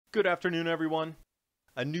Good afternoon, everyone.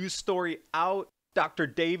 A news story out. Dr.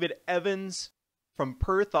 David Evans from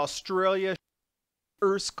Perth, Australia.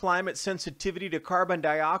 Earth's climate sensitivity to carbon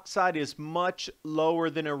dioxide is much lower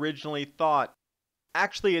than originally thought.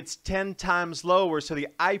 Actually, it's 10 times lower, so the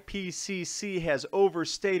IPCC has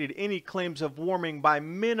overstated any claims of warming by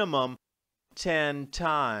minimum 10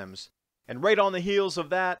 times. And right on the heels of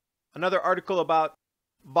that, another article about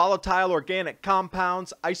volatile organic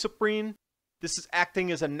compounds, isoprene. This is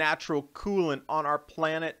acting as a natural coolant on our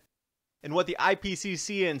planet. And what the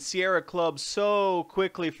IPCC and Sierra Club so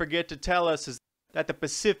quickly forget to tell us is that the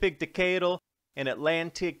Pacific decadal and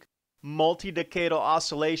Atlantic multi-decadal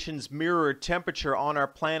oscillations mirror temperature on our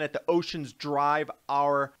planet. The oceans drive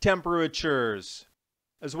our temperatures.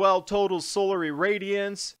 As well, total solar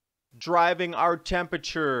irradiance driving our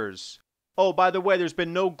temperatures. Oh, by the way, there's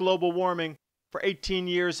been no global warming for 18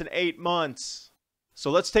 years and 8 months. So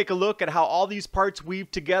let's take a look at how all these parts weave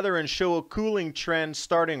together and show a cooling trend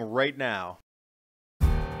starting right now.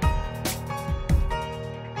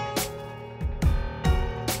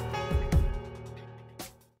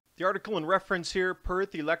 The article in reference here,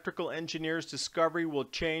 Perth electrical engineers' discovery will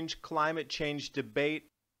change climate change debate.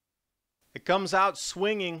 It comes out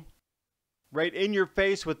swinging right in your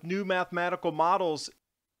face with new mathematical models.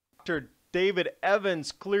 Dr. David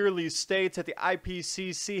Evans clearly states that the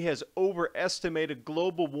IPCC has overestimated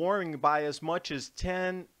global warming by as much as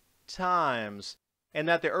 10 times, and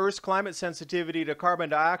that the Earth's climate sensitivity to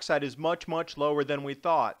carbon dioxide is much, much lower than we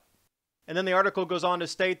thought. And then the article goes on to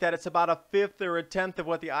state that it's about a fifth or a tenth of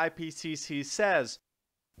what the IPCC says.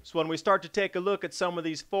 So when we start to take a look at some of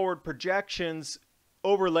these forward projections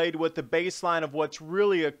overlaid with the baseline of what's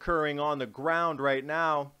really occurring on the ground right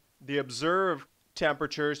now, the observed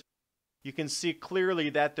temperatures, you can see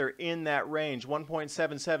clearly that they're in that range,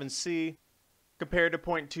 1.77 C compared to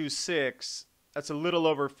 0.26. That's a little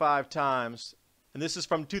over 5 times. And this is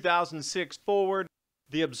from 2006 forward.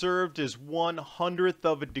 The observed is 1/100th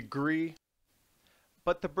of a degree,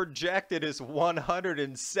 but the projected is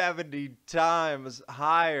 170 times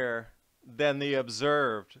higher than the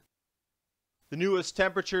observed. The newest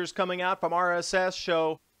temperatures coming out from RSS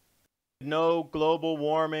show no global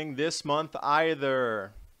warming this month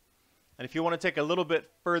either. And if you want to take a little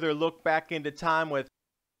bit further look back into time with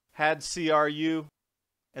HAD-CRU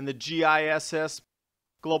and the GISS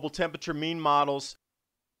global temperature mean models,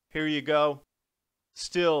 here you go.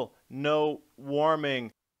 Still no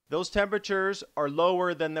warming. Those temperatures are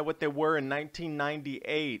lower than what they were in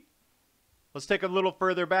 1998. Let's take a little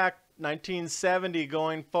further back, 1970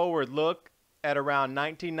 going forward. Look at around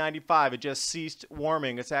 1995. It just ceased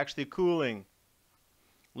warming. It's actually cooling.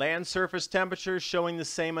 Land surface temperatures showing the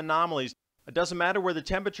same anomalies. It doesn't matter where the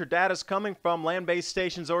temperature data is coming from, land-based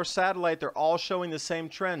stations or satellite, they're all showing the same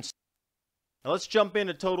trends. Now let's jump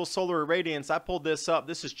into total solar irradiance. I pulled this up.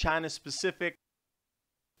 This is China specific.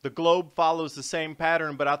 The globe follows the same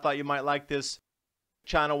pattern, but I thought you might like this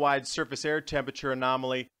China-wide surface air temperature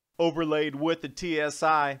anomaly overlaid with the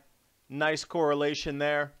TSI. Nice correlation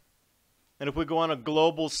there. And if we go on a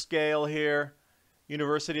global scale here,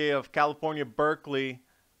 University of California, Berkeley,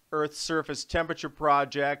 Earth Surface Temperature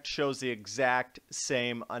Project shows the exact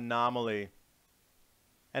same anomaly.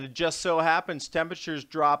 And it just so happens temperatures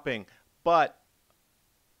dropping, but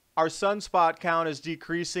our sunspot count is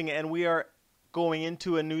decreasing and we are going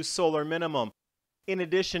into a new solar minimum in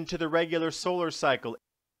addition to the regular solar cycle.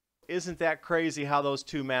 Isn't that crazy how those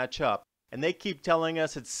two match up? And they keep telling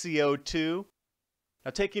us it's CO2.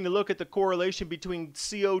 Now taking a look at the correlation between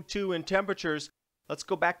CO2 and temperatures, let's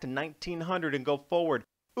go back to 1900 and go forward.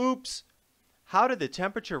 Oops! How did the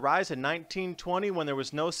temperature rise in 1920 when there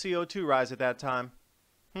was no CO2 rise at that time?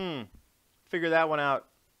 Figure that one out.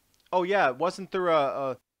 Oh yeah, it wasn't there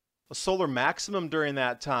a solar maximum during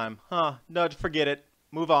that time? No, forget it.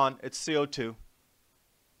 Move on. It's CO2.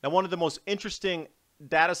 Now one of the most interesting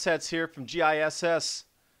data sets here from GISS.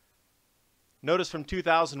 Notice from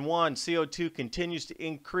 2001, CO2 continues to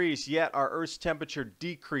increase, yet our Earth's temperature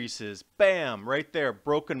decreases. Bam! Right there,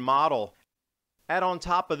 broken model. Add on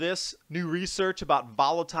top of this, new research about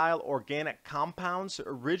volatile organic compounds.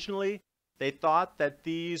 Originally, they thought that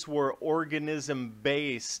these were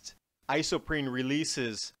organism-based isoprene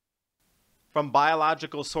releases from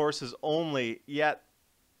biological sources only, yet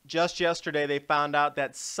just yesterday they found out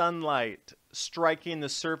that sunlight striking the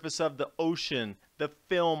surface of the ocean, the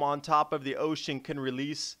film on top of the ocean, can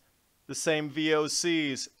release the same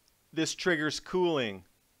VOCs. This triggers cooling.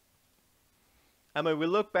 And when we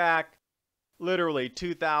look back literally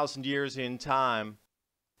 2,000 years in time,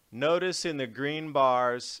 notice in the green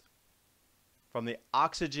bars from the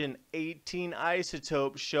oxygen 18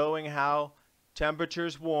 isotope showing how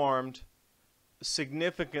temperatures warmed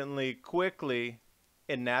significantly quickly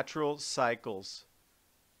in natural cycles,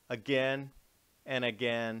 again and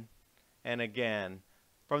again and again.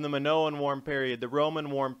 From the Minoan warm period, the Roman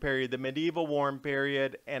warm period, the medieval warm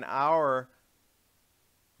period, and our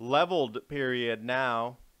leveled period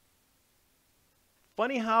now.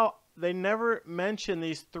 Funny how they never mention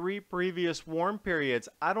these three previous warm periods.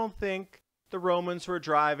 I don't think the Romans were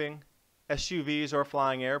driving SUVs or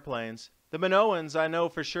flying airplanes. The Minoans, I know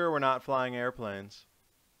for sure, were not flying airplanes.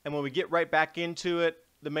 And when we get right back into it,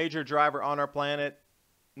 the major driver on our planet,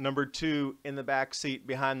 number 2 in the back seat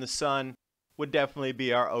behind the sun, would definitely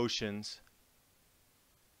be our oceans.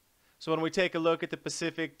 So when we take a look at the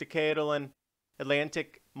Pacific decadal and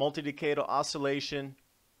Atlantic multidecadal oscillation,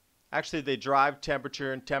 actually they drive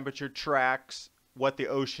temperature, and temperature tracks what the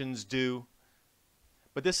oceans do.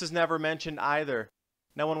 But this is never mentioned either.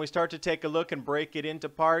 Now when we start to take a look and break it into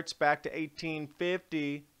parts back to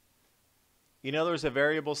 1850, you know there's a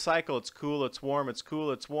variable cycle. It's cool, it's warm, it's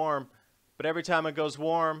cool, it's warm. But every time it goes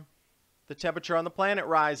warm, the temperature on the planet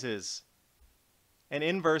rises. And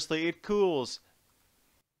inversely, it cools.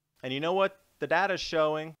 And you know what the data is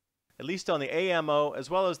showing, at least on the AMO as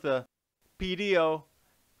well as the PDO,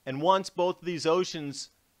 and once both of these oceans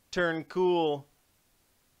turn cool,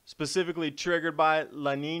 specifically triggered by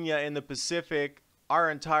La Nina in the Pacific, our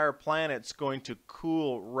entire planet's going to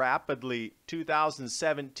cool rapidly.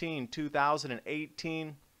 2017,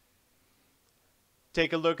 2018.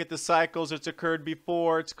 Take a look at the cycles. It's occurred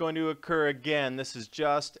before. It's going to occur again. This is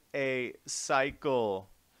just a cycle.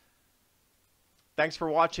 Thanks for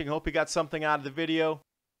watching. Hope you got something out of the video.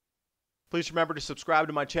 Please remember to subscribe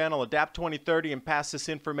to my channel, Adapt 2030, and pass this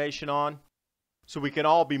information on so we can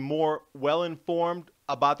all be more well informed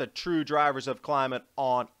about the true drivers of climate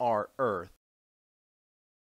on our Earth.